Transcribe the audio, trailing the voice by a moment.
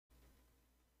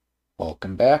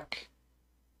Welcome back.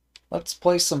 Let's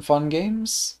play some fun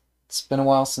games. It's been a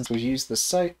while since we've used this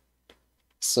site,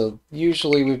 so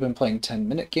usually we've been playing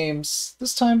 10-minute games.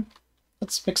 This time,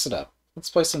 let's mix it up. Let's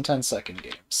play some 10-second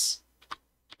games.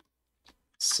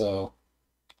 So,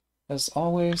 as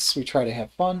always, we try to have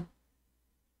fun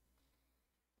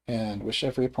and wish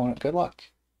every opponent good luck.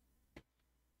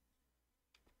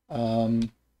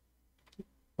 Let's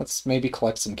maybe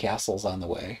collect some castles on the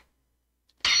way.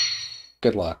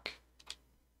 Good luck.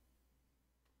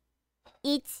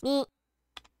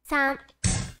 1、2、3、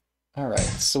 Alright,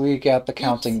 so we got the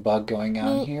counting bug going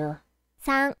on here.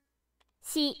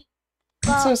 3、4、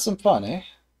 Let's 5、 have some fun, eh?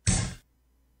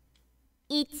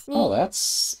 1、Oh, 2、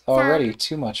 that's already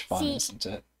too much fun, isn't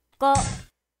it?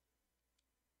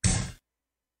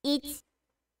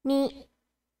 5、1、2、3、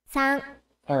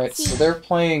 Alright, so they're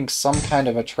playing some kind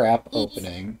of a trap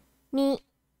opening.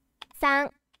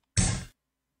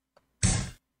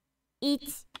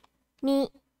 2、3、1、2、3、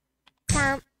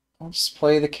 I'll just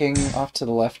play the king off to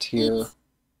the left here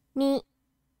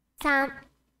 2、3、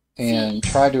 and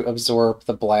try to absorb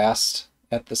the blast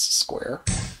at this square.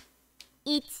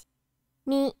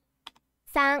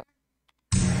 1、2、3、4、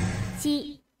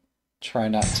 Try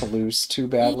not to lose too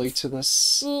badly to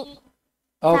this. 2、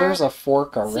 Oh, there's a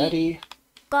fork already.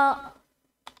 5、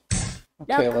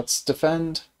 Okay, let's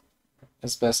defend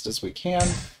as best as we can.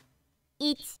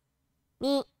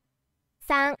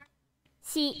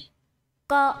 1、2、3、4、5、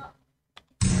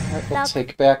 Alright, we'll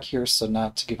take back here so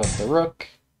not to give up the rook.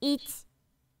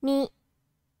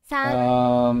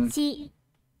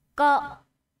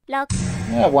 1、2、3、4、5、6、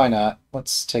 Yeah, why not?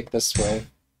 Let's take this way.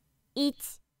 1、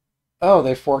 Oh,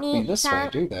 they fork me this way,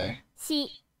 do they?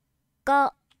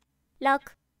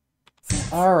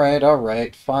 4、5、6、 Alright,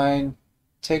 alright, fine.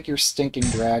 Take your stinking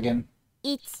dragon.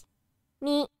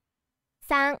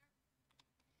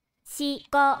 1、2、3、4、5、6、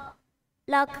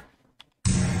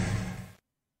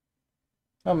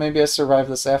 Oh, maybe I survived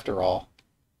this after all.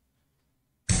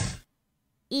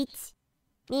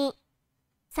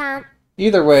 1、2、3、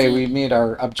 Either way, we meet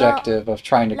our objective of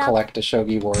trying to collect a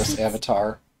Shogi Wars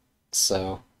avatar.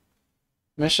 So,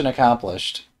 mission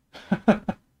accomplished.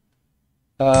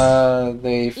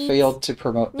 They failed to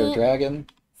promote their dragon,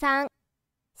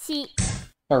 3、4、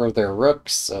 or their rook,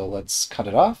 so let's cut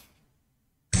it off.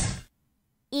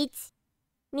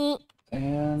 1、2、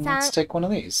 And let's take one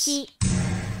of these. 4、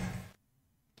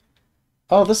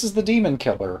 Oh, this is the demon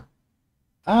killer.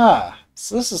 Ah,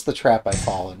 so this is the trap I've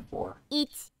fallen for.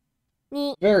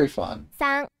 1、2、 Very fun.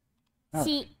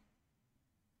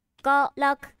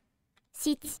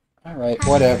 3、4、5、6、 7、 Alright,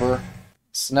 whatever.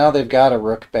 So now they've got a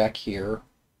rook back here.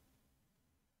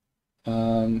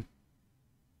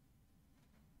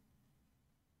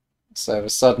 So I have a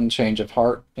sudden change of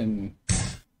heart in...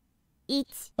 1、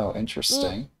 Oh,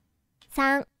 interesting.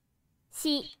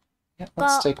 3、4、 Yeah,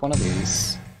 let's take one of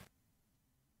these.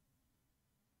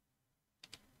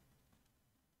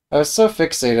 I was so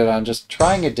fixated on just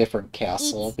trying a different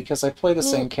castle, because I play the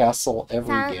same castle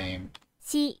every game.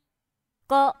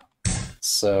 4、5、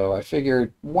 So I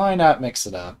figured, why not mix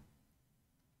it up?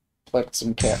 Collect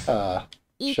some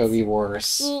Shogi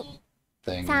Wars 2、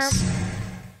 things. 1、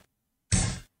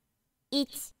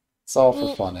 It's all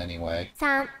for fun anyway.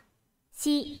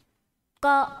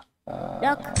 3、4、5、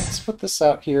 Let's put this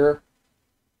out here.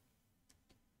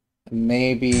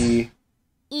 Maybe...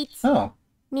 1、 Oh,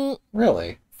 2、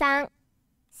 really?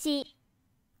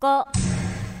 3、4、5、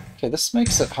 Okay, this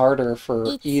makes it harder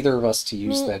for either of us to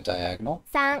use that diagonal.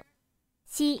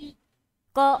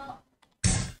 3、4、5、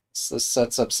 So this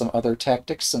sets up some other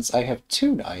tactics since I have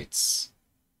two knights.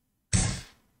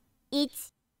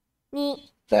 1、2、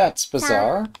 That's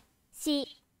bizarre.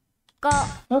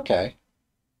 4、5、 Okay.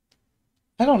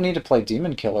 I don't need to play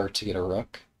Demon Killer to get a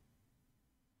rook.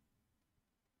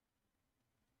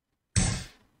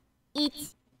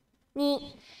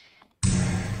 1、2、3、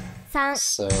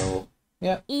 So,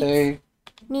 yeah, they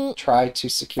 2、 try to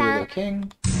secure their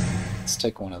king. Let's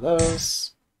take one of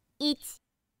those.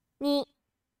 1、2、3、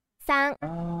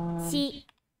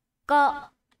 4、5、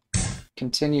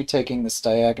 Continue taking this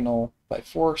diagonal by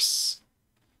force.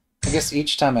 I guess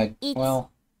each time I... Well,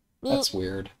 that's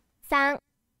weird.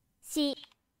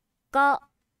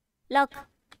 3、4、5、6、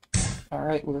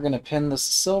 Alright, we're gonna pin this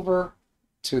silver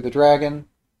to the dragon.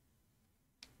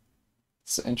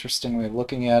 It's an interesting way of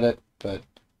looking at it, but...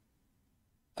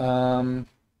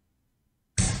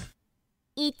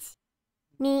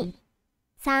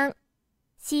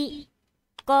 1、2、3、4、5、6、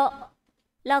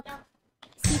 7、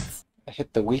 I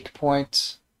hit the weak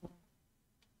point.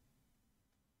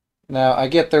 Now, I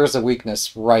get there's a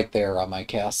weakness right there on my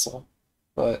castle,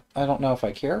 but I don't know if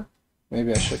I care.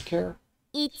 Maybe I should care.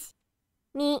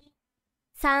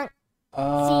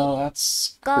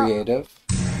 1、2、3、That's creative.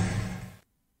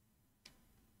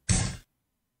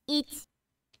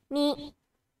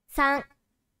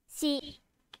 1、2、3、4、5、6、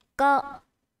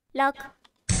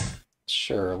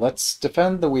 Sure, let's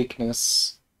defend the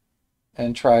weakness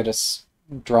and try to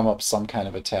drum up some kind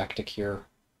of a tactic here.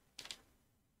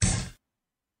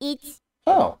 1、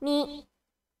 Oh,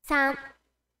 2、3、4、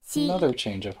 another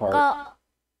change of heart.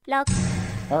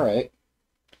 5、6、 All right.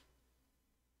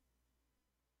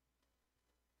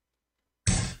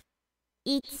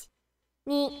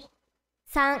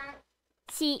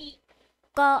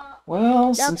 1、2、3、4、5、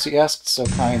 Well, since you asked so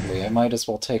kindly, I might as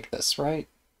well take this, right?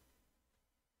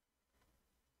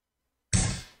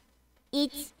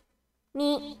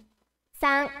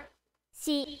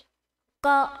 1、2、3、4、5、6、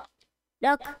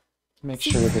 Make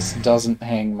sure this doesn't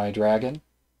hang my dragon.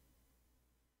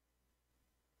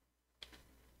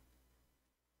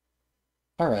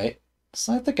 Alright,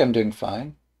 so I think I'm doing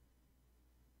fine.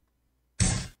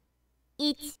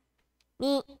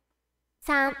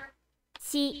 1、2、3、4、5、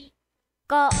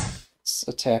 Let's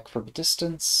attack from a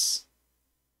distance.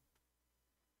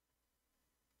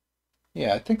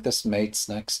 Yeah, I think this mate's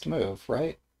next move,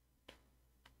 right?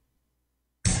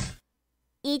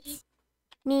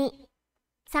 1、2、3、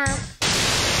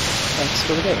 Thanks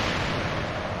for the game.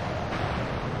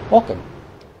 Welcome.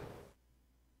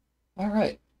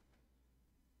 Alright.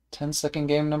 10-second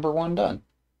game number 1 done.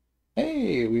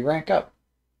 Hey, we rank up.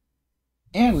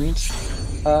 And,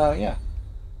 yeah.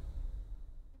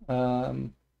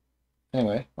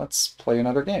 Anyway, let's play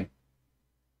another game.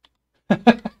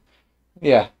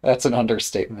 Yeah, that's an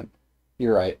understatement.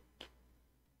 You're right.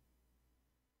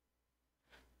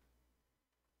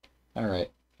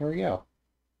 Alright, here we go.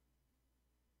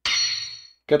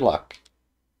 Good luck.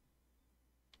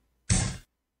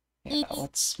 Yeah,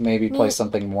 let's maybe play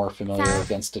something more familiar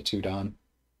against a 2-don.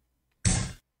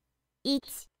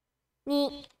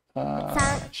 1、2、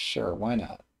 Sure, why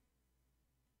not?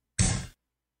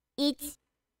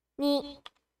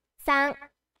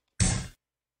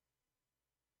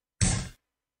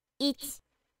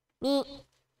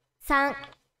 1、2、3、1、2、3、4。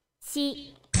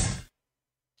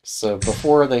 So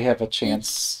before they have a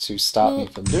chance to stop me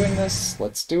from doing this,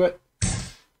 let's do it.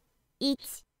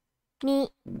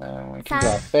 1、2、 Then we can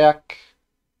drop back.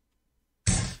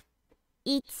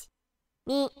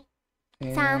 1、2、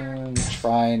 And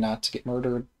try not to get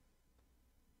murdered.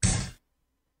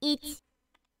 1、2、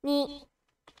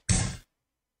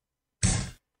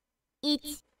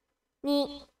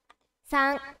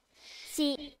 1、2、3、4。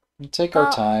 And take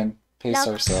our time, pace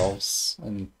ourselves,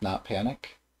 and not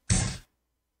panic.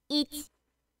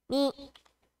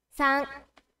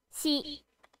 1、2、3、4。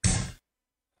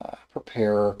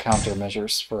 Prepare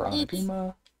countermeasures for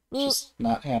Anaguma. Just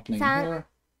not happening here.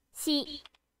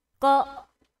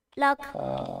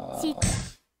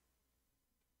 4、5、6、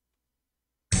 7。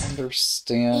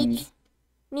 Understand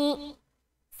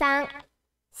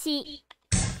 1、2、3、4。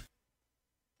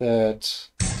 that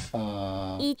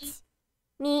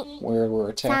 1、2、 where we're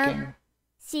attacking.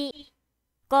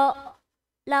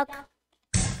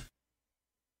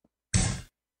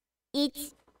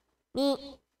 4、5、6。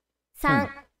 1、2、3、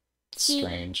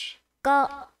 Strange.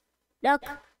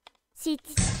 5、6、7。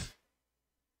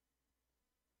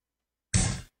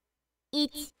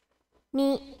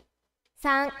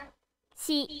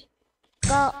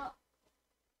 1、2、3、4、5。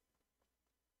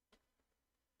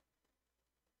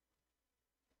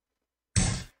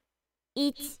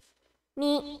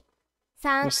 1、2、3、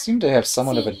 We seem to have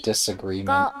somewhat of a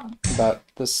disagreement about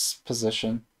this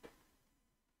position.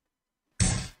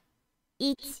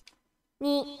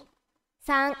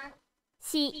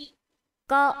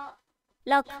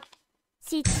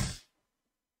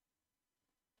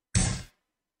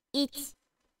 1、2、3、4、5、6、7。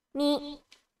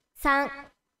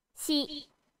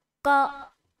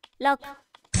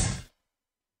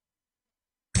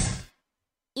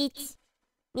 1、2、3、4、5、6。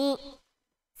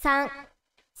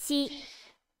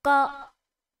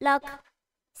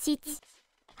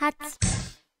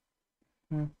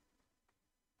 1、2、3、4、5、6、7、8。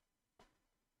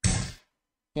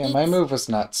 Yeah, my move was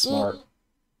not smart.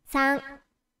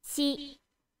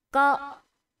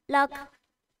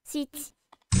 3、4、5、6、7。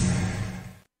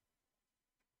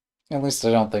 At least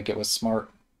I don't think it was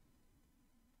smart.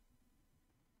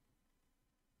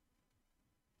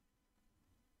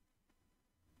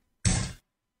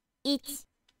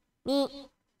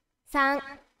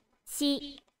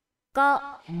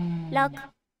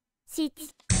 1、2、3、4、5、6、7。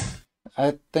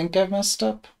 I think I messed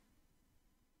up.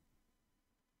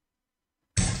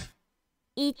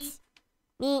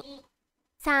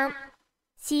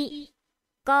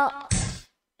 1、2、3、4、5。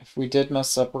If we did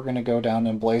mess up, we're gonna go down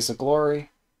in blaze of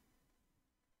glory.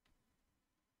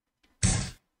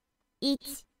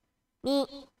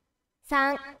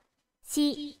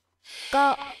 1、2、3、4、5、6、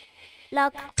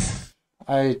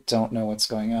 I don't know what's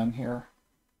going on here.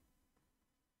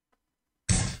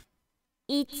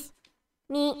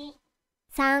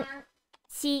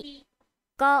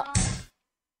 1、2、3、4、5。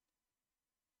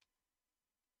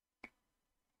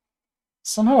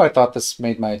 Somehow I thought this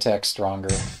made my attack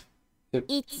stronger. It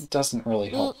 1、doesn't really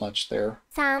help much there.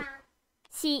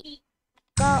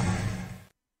 3、4、5。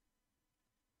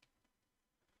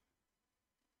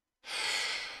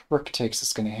 Rook takes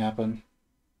is gonna happen.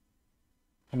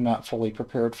 I'm not fully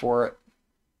prepared for it.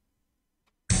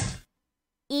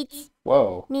 1、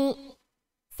 Whoa.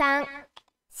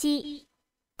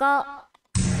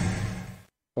 2、3、4、5。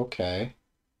 Okay.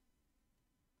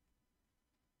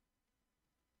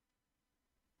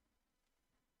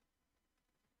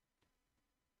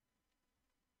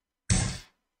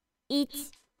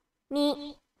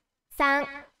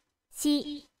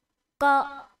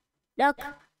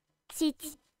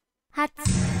 1、2、3、4、5、6、7、8。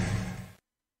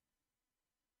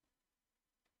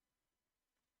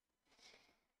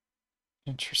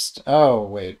 Interesting. Oh,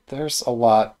 wait. There's a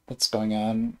lot that's going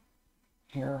on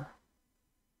here.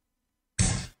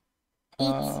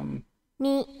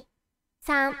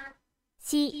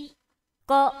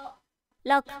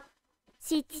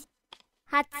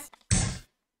 1、2、3、4、5、6、7、8。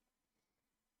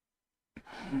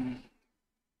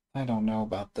 I don't know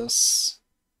about this.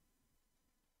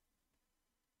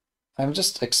 I'm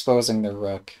just exposing the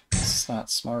rook. It's not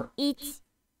smart.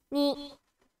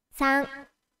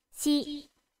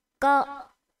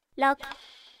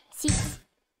 1、2、3、4、5、6、7。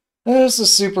 This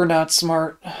is super not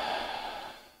smart.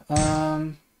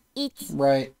 1、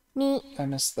 Right. 2、 I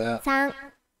missed that.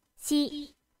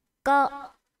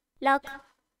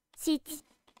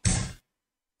 3、4、5、6、7。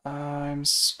 I'm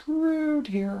screwed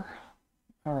here.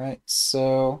 Alright,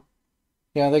 so...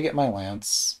 Yeah, they get my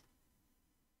lance.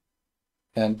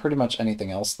 And pretty much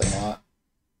anything else they want.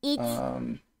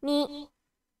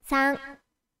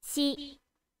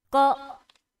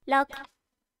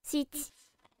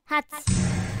 1、2、3、4、5、6、7、8。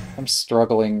 I'm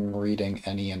struggling reading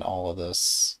any and all of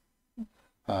this.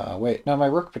 Wait, no, my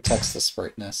rook protects this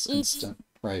brightness instant.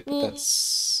 Right, but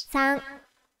that's...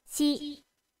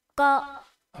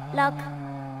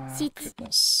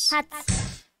 3、4、5、6、goodness. 8。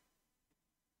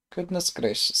 Goodness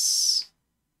gracious.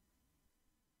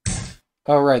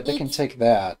 Oh, right, they can take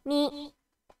that.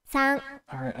 2、3、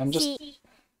 Alright, I'm just...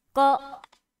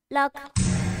 4、5、6。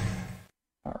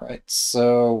 Alright,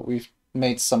 so we've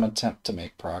made some attempt to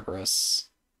make progress.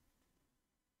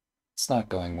 It's not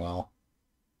going well.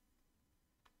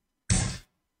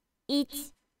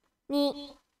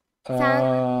 1、2、3、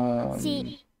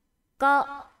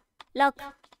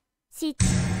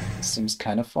 4、5、6、7。 seems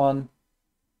kind of fun.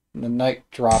 The knight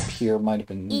drop here might have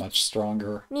been much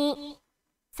stronger.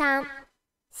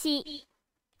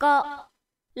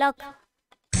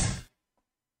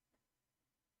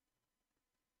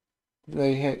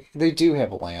 2、3、4、5、6。 They do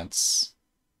have a lance.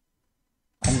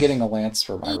 I'm getting a lance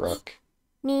for my rook.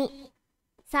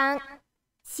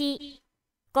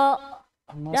 2、3、4、5、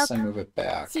 Unless I move it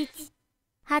back.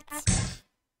 7、8。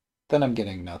 Then I'm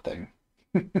getting nothing.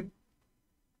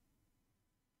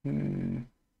 Hmm.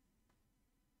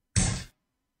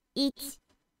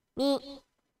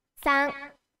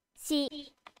 1、2、3、4。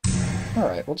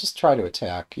 Alright, we'll just try to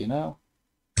attack, you know?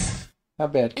 How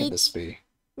bad could this be?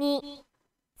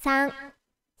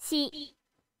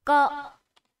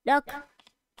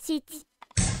 2、3、4、5、6、7。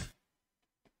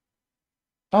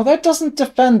 Oh, that doesn't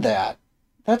defend that!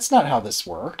 That's not how this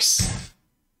works.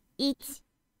 1、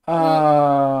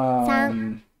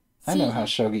 I know how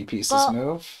shogi pieces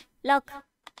move. 6。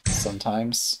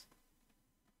 Sometimes.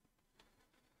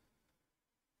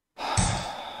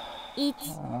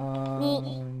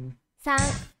 1、2、3。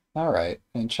 Alright,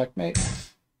 and checkmate.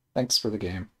 Thanks for the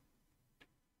game.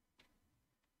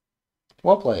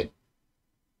 Well played.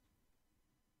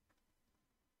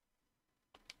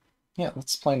 Yeah,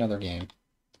 let's play another game.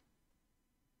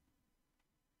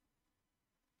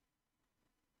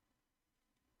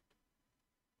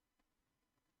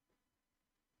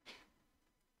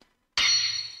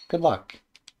 Good luck.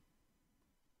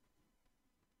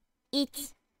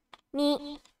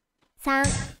 1、2、3。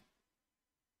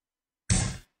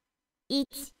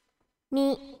 1、2、3、4。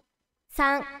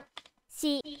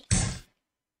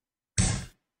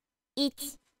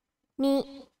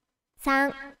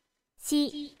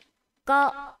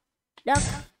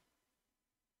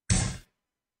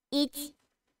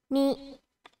 1、2、3。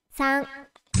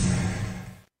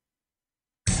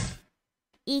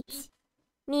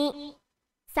 1、2、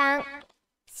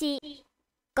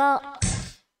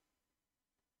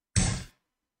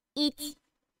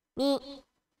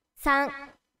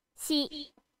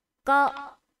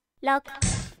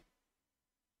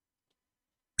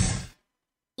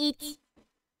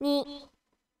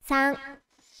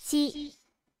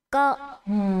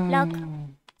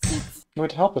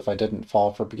would help if I didn't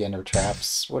fall for beginner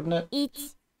traps, wouldn't it?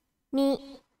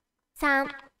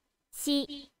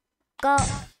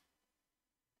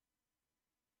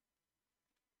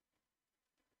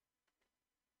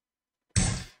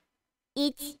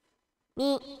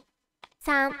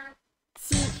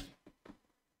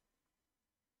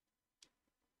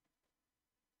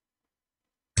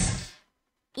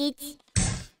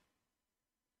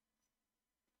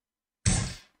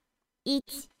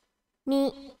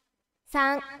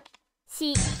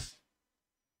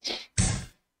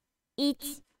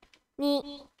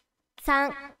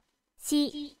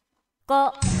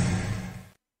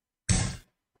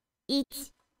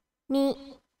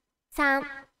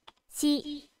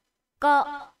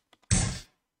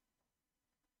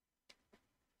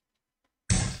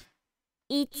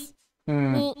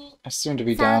 seem to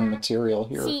be down material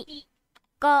here.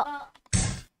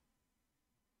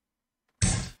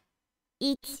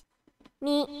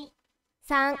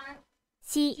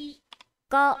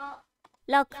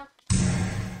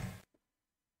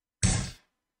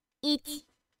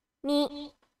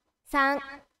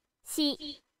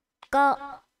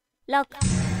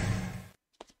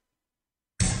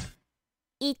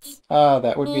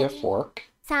 that would be a fork.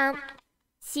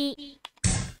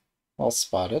 3、4、Well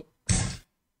spotted.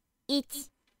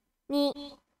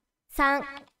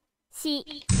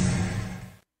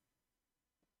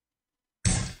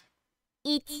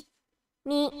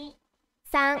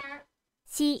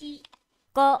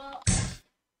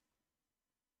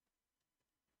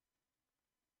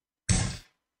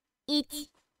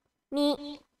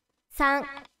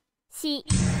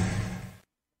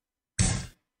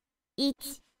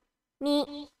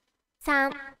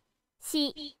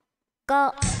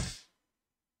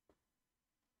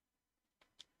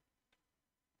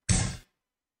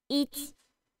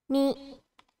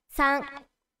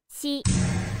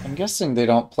 guessing they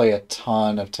don't play a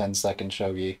ton of 10-second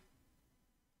shogi.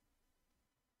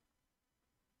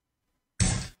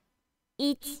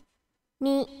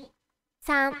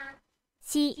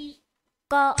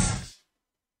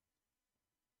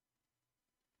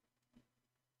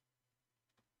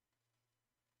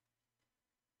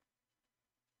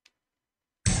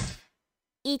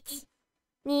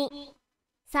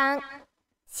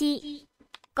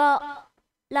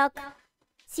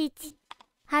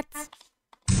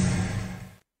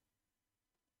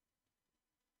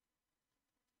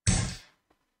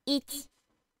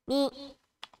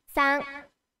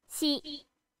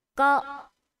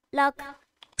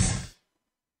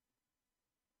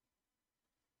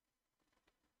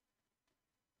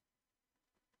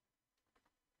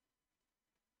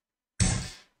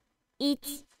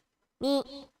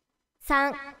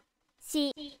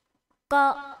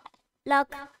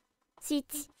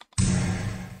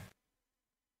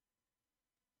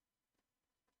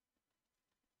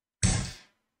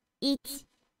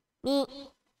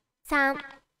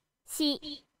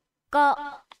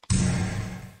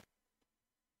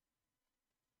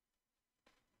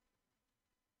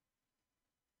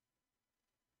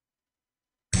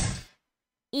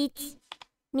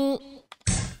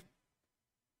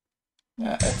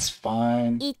 it's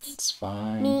fine. 1、 It's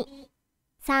fine.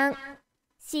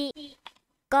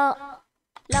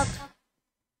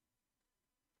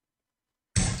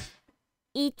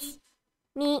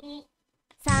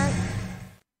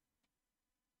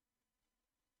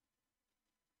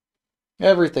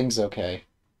 okay.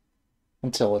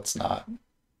 Until it's not.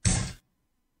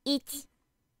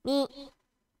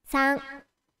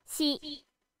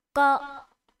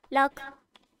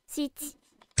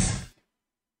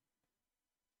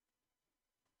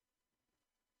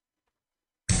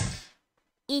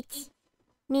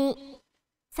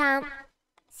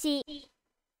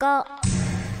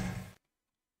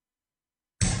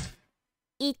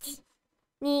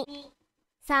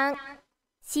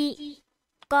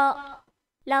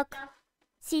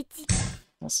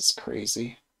 is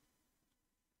crazy.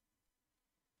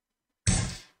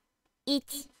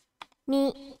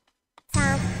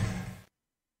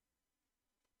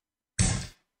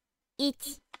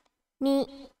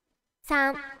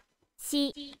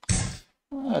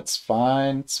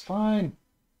 fine. It's fine.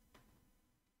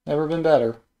 Never been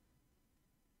better.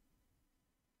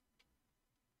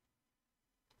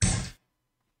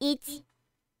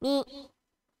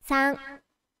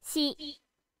 1、2、3、4、5、6、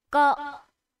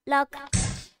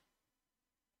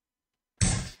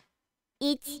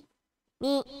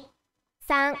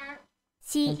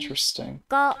1、2、3、4、Interesting.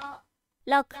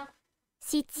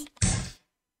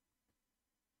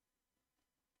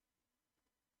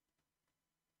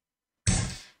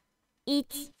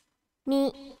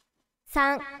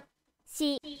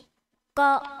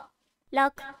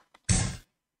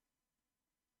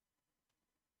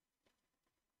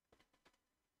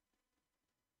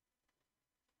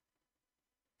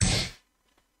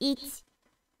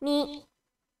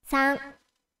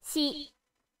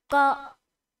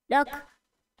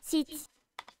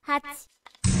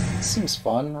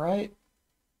 fun, right?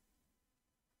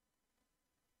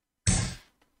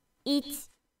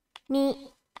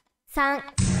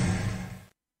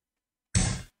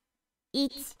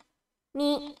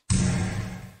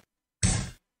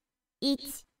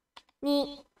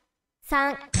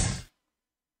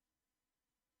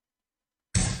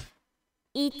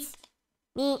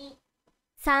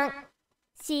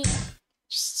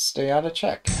 stay out of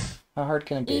check. How hard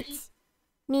can it be?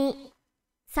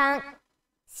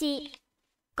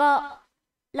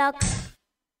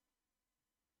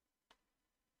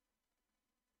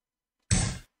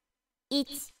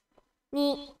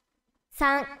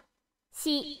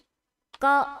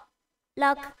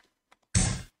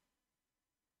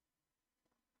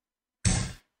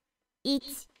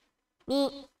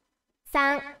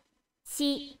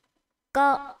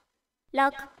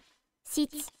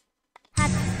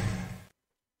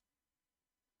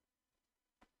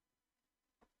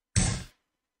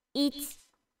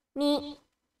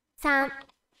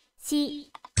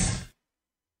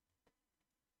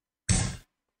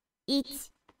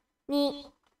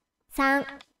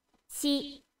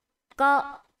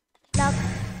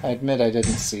 admit I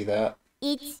didn't see that.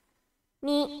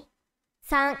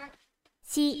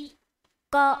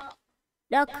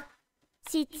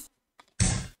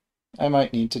 1、2、3、4、5、6、7、I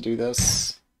might need to do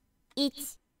this.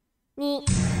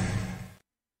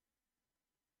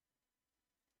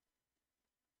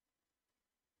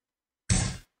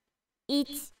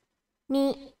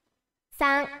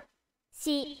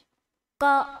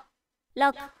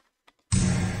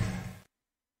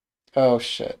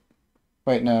 shit.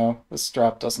 Wait, no. This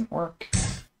drop doesn't work.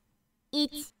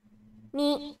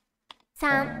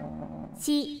 1、2、3、Uh,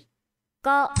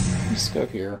 4、5、just go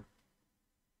here.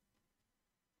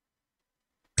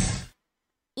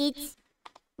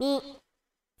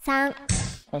 1、2、3、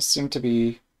 I seem to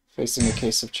be facing a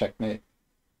case of checkmate.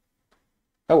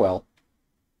 Oh well.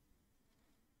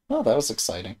 Oh, that was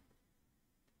exciting.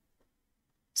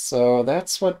 So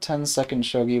that's what 10-second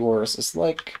Shogi Wars is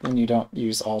like when you don't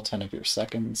use all 10 of your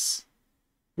seconds.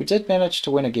 We did manage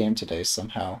to win a game today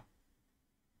somehow.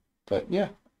 But yeah,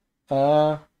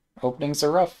 openings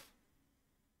are rough.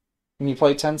 When you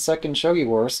play 10-second Shogi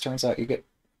Wars, turns out you get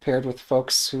paired with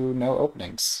folks who know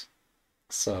openings.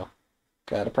 So,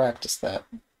 gotta practice that.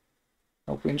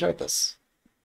 Hope you enjoyed this.